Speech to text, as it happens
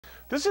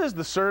This is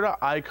the Serta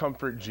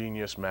iComfort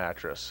Genius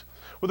Mattress.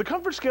 With a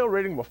comfort scale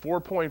rating of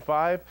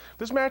 4.5,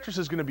 this mattress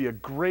is going to be a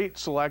great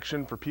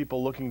selection for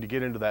people looking to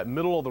get into that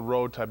middle of the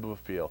road type of a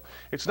feel.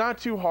 It's not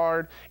too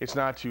hard, it's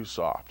not too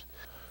soft.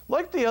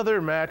 Like the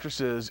other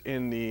mattresses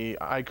in the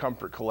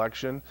iComfort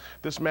collection,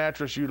 this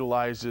mattress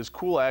utilizes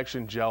cool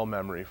action gel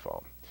memory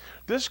foam.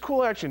 This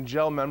cool action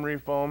gel memory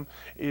foam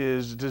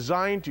is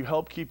designed to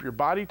help keep your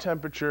body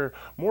temperature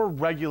more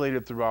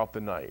regulated throughout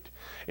the night.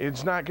 You're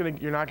not going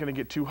to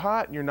get too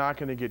hot and you're not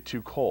going to get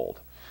too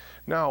cold.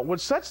 Now, what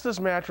sets this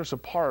mattress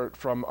apart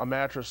from a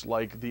mattress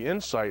like the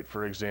Insight,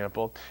 for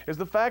example, is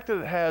the fact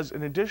that it has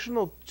an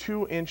additional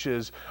 2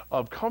 inches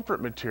of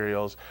comfort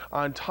materials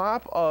on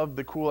top of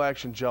the cool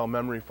action gel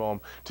memory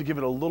foam to give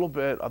it a little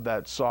bit of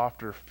that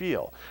softer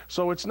feel.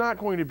 So it's not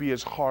going to be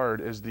as hard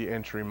as the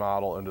entry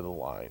model into the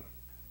line.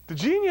 The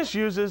Genius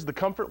uses the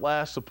Comfort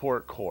Last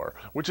Support Core,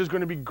 which is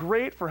going to be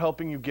great for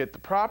helping you get the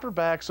proper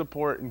back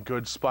support and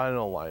good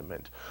spinal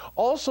alignment.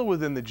 Also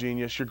within the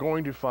Genius, you're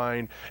going to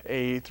find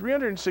a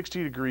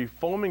 360-degree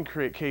foaming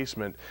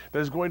casement that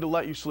is going to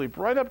let you sleep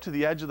right up to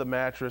the edge of the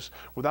mattress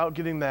without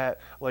getting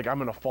that, like, I'm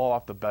going to fall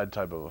off the bed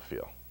type of a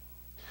feel.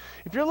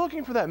 If you're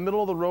looking for that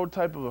middle of the road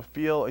type of a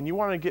feel and you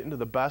want to get into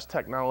the best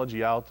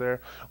technology out there,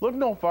 look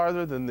no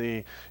farther than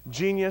the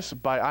Genius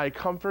by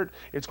iComfort.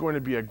 It's going to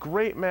be a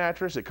great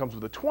mattress. It comes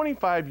with a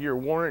 25-year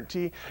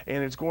warranty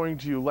and it's going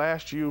to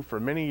last you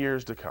for many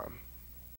years to come.